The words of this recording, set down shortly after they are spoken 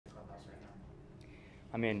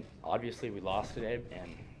I mean, obviously we lost today,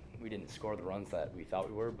 and we didn't score the runs that we thought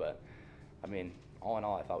we were. But I mean, all in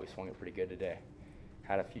all, I thought we swung it pretty good today.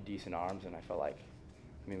 Had a few decent arms, and I felt like,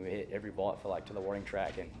 I mean, we hit every ball. It felt like to the warning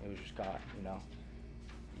track, and it was just caught.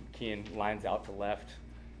 Kean lines out to left,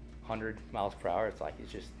 100 miles per hour. It's like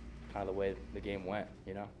it's just kind of the way the game went.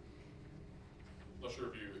 Not sure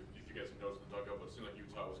if you guys have noticed in the dugout, but it seemed like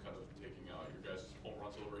Utah was kind of taking your guys' home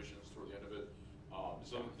run celebrations toward the end of it.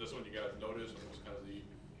 Is this something you guys noticed, and what was kind of the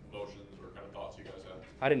emotions or kind of thoughts you guys had?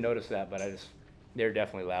 I didn't notice that, but they were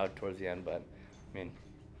definitely loud towards the end. But I mean,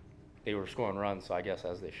 they were scoring runs, so I guess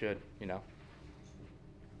as they should.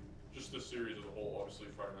 Just this series as a whole, obviously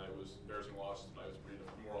Friday night was embarrassing loss. Tonight was pretty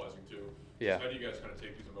demoralizing too. Yeah. So how do you guys kind of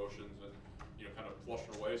take these emotions and kind of flush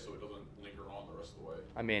them away so it doesn't linger on the rest of the way?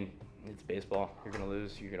 I mean, it's baseball. You're gonna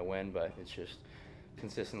lose, you're gonna win, but it's just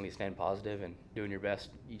consistently staying positive and doing your best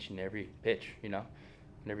each and every pitch. In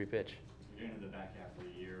every pitch. You're getting into the back half of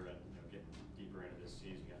the year and getting deeper into this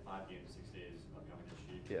season. You got 5 games in 6 days upcoming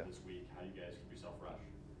this week. How do you guys keep yourself fresh?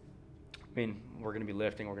 I mean, we're gonna be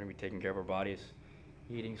lifting. We're gonna be taking care of our bodies,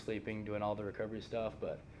 eating, sleeping, doing all the recovery stuff.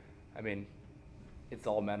 But I mean, it's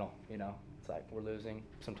all mental. It's like we're losing.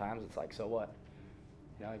 Sometimes it's like, so what?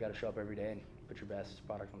 You got to show up every day and put your best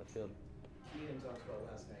product on the field. Keaton talked about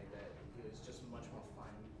last night that it was just much more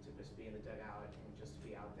fun to just be in the dugout and just to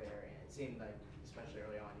be out there. And it seemed like, especially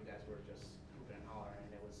early on, you guys were just hooping and hollering,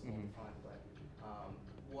 and it was a lot of fun. But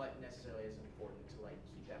what necessarily is important to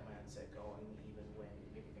keep that mindset going, even when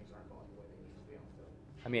maybe things aren't going the way they need to be on the field?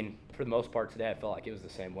 I mean, for the most part today, I felt like it was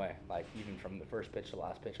the same way. Like even from the first pitch to the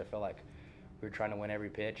last pitch, I felt like we were trying to win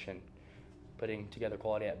every pitch and putting together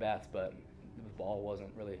quality at bats, but the ball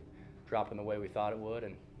wasn't really dropping the way we thought it would,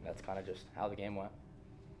 and that's kind of just how the game went.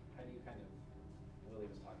 How do you Willie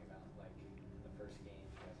was talking about, in the first game,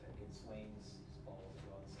 you guys had good swings, balls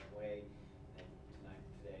go the same way, and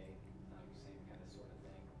today, same kind of sort of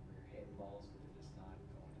thing, where you're hitting balls, but they're just not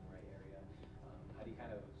going in the right area. How do you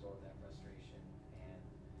kind of absorb that frustration and,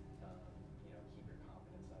 keep your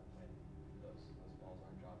confidence up when those balls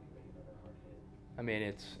aren't dropping, but you know they're hard hit? I mean,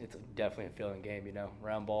 it's definitely a feeling game,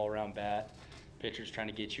 round ball, round bat, pitcher's trying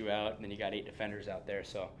to get you out, and then you got 8 defenders out there.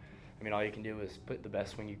 So, I mean, all you can do is put the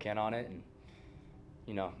best swing you can on it, and,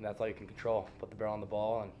 that's all you can control. Put the barrel on the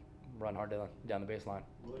ball and run hard down the baseline.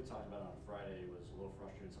 Willie talked about on Friday was a little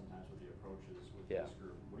frustrated sometimes with the approaches with this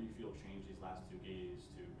group. What do you feel changed these last 2 games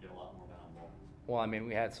to get a lot more men on ball? Well, I mean,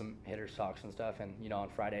 we had some hitters talks and stuff, and, on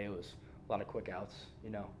Friday it was a lot of quick outs,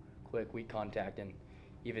 quick, weak contact, and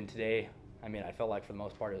even today, I mean, I felt like for the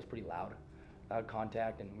most part it was pretty loud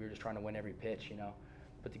contact, and we were just trying to win every pitch,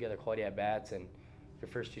 put together quality at bats, and your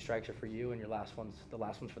first 2 strikes are for you, and the last one's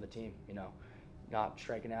for the team, not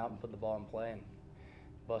striking out and putting the ball in play and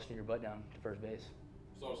busting your butt down to first base.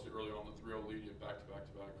 So obviously earlier on the 3-0 lead, you had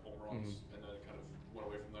back-to-back home runs, and then it kind of went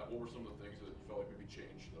away from that. What were some of the things that you felt like maybe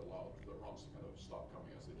changed that allowed the runs to kind of stop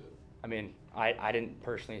coming as they did? I mean, I didn't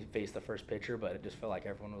personally face the first pitcher, but it just felt like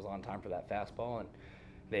everyone was on time for that fastball, and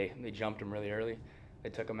they jumped him really early. They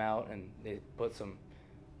took him out, and they put some,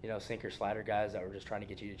 sinker slider guys that were just trying to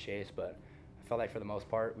get you to chase. But I felt like for the most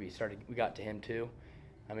part, we got to him too.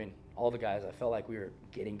 I mean, all the guys, I felt like we were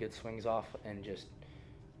getting good swings off and just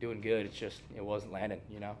doing good. It's just it wasn't landing.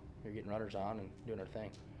 You're getting runners on and doing our thing.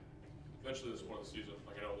 Eventually, this point of the season,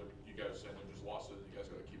 I know that you guys saying they're just losses, you guys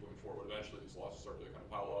got to keep moving forward. But eventually, these losses start to kind of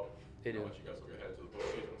pile up. They do. As you guys look ahead to the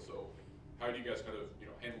postseason. So, how do you guys kind of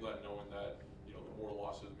handle that, knowing that the more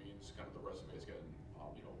losses means kind of the resume is getting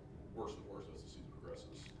worse and worse as the season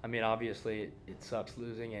progresses? I mean, obviously it sucks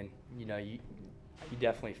losing, and you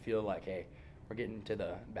definitely feel like, hey, we're getting to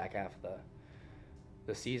the back half of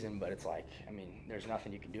the season, but it's like, I mean, there's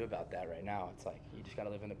nothing you can do about that right now. It's like you just got to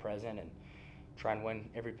live in the present and try and win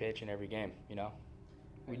every pitch and every game.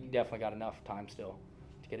 We definitely got enough time still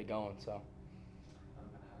to get it going. So.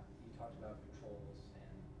 You talked about controls,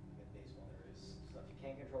 and with baseball there is stuff you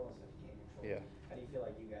can control and stuff you can't control. Yeah. How do you feel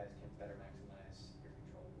like you guys can better maximize your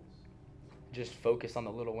controllables? Just focus on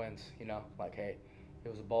the little wins, like, hey, it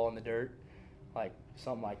was a ball in the dirt, like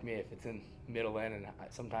something like me, if it's in middle in and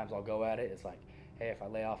sometimes I'll go at it, it's like, hey, if I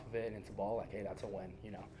lay off of it and it's a ball, like, hey, that's a win,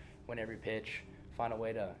 win every pitch, find a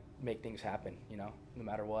way to make things happen, no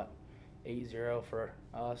matter what. 8-0 for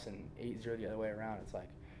us and 8-0 the other way around. It's like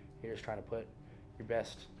you're just trying to put your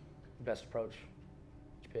best approach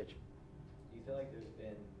each pitch. Do you feel like there's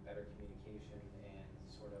been better communication and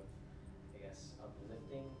sort of, I guess,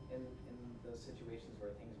 uplifting in those situations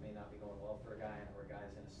where things may not be going well for a guy or a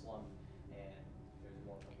guy's in a slump, and there's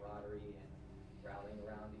more camaraderie and rallying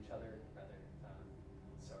around each other rather than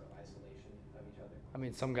sort of isolation of each other? I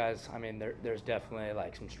mean, some guys, there's definitely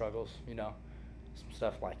like some struggles, some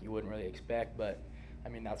stuff like you wouldn't really expect. But I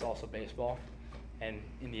mean, that's also baseball, and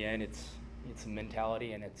in the end, it's a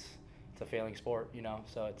mentality, and it's a failing sport, you know.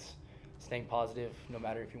 So it's staying positive, no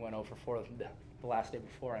matter if you went 0 for 4 the last day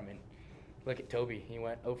before. I mean, look at Toby. He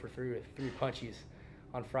went 0 for 3 with 3 punchies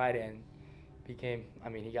on Friday, and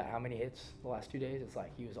he got how many hits the last 2 days? It's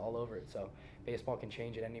like he was all over it. So baseball can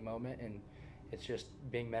change at any moment, and it's just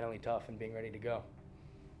being mentally tough and being ready to go.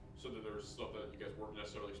 So that there's stuff that you guys weren't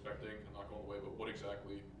necessarily expecting and not going the way, but what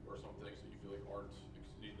exactly are some things that you feel like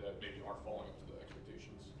that maybe aren't falling up to the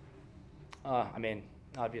expectations? I mean,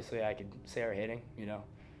 obviously I could say our hitting, you know,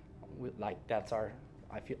 that's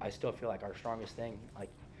I still feel like our strongest thing. Like,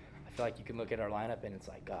 I feel like you can look at our lineup and it's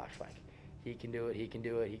like, gosh, like he can do it, he can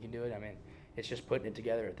do it, he can do it. I mean, it's just putting it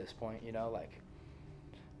together at this point, you know, like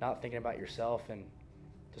not thinking about yourself and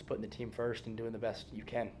just putting the team first and doing the best you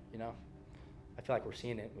can, you know. I feel like we're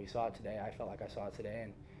seeing it. We saw it today. I felt like I saw it today,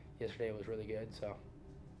 and yesterday was really good. So.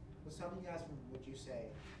 What's stopping you guys from, would you say,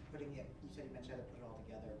 putting it? You said you mentioned how to put it all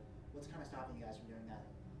together. What's kind of stopping you guys from doing that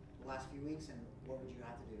the last few weeks, and what would you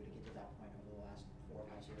have to do to get to that point over the last 4 or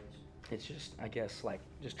 5 series? It's just, I guess, like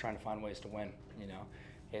just trying to find ways to win. You know,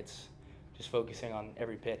 it's just focusing on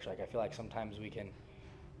every pitch. Like I feel like sometimes we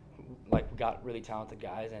got really talented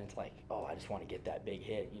guys, and it's like, oh, I just want to get that big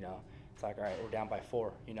hit. You know, it's like, all right, we're down by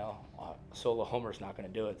 4. You know, a solo homer's not going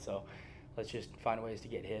to do it. So let's just find ways to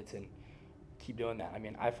get hits and keep doing that. I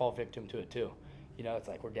mean, I fall victim to it too. You know, it's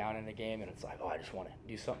like we're down in the game, and it's like, oh, I just want to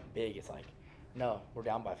do something big. It's like, no, we're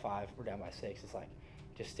down by 5, we're down by 6. It's like,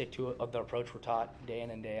 just stick to the approach we're taught day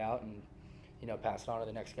in and day out, and you know, pass it on to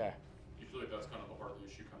the next guy. Do you feel like that's kind of the heart of the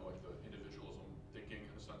issue, kind of like the individualism thinking,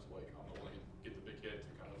 in the sense of like, I'm the one to get the big hit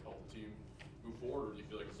to kind of help the team move forward, or do you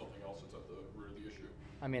feel like it's something else that's at the root of the issue?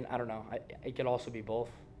 I mean, I don't know. It could also be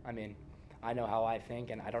both. I mean, I know how I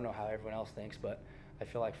think, and I don't know how everyone else thinks, but I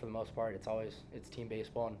feel like for the most part, it's team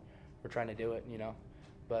baseball, and we're trying to do it, you know.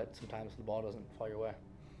 But sometimes the ball doesn't fall your way.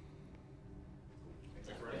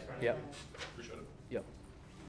 Thanks, Brandon. Yep. Appreciate it. Yep.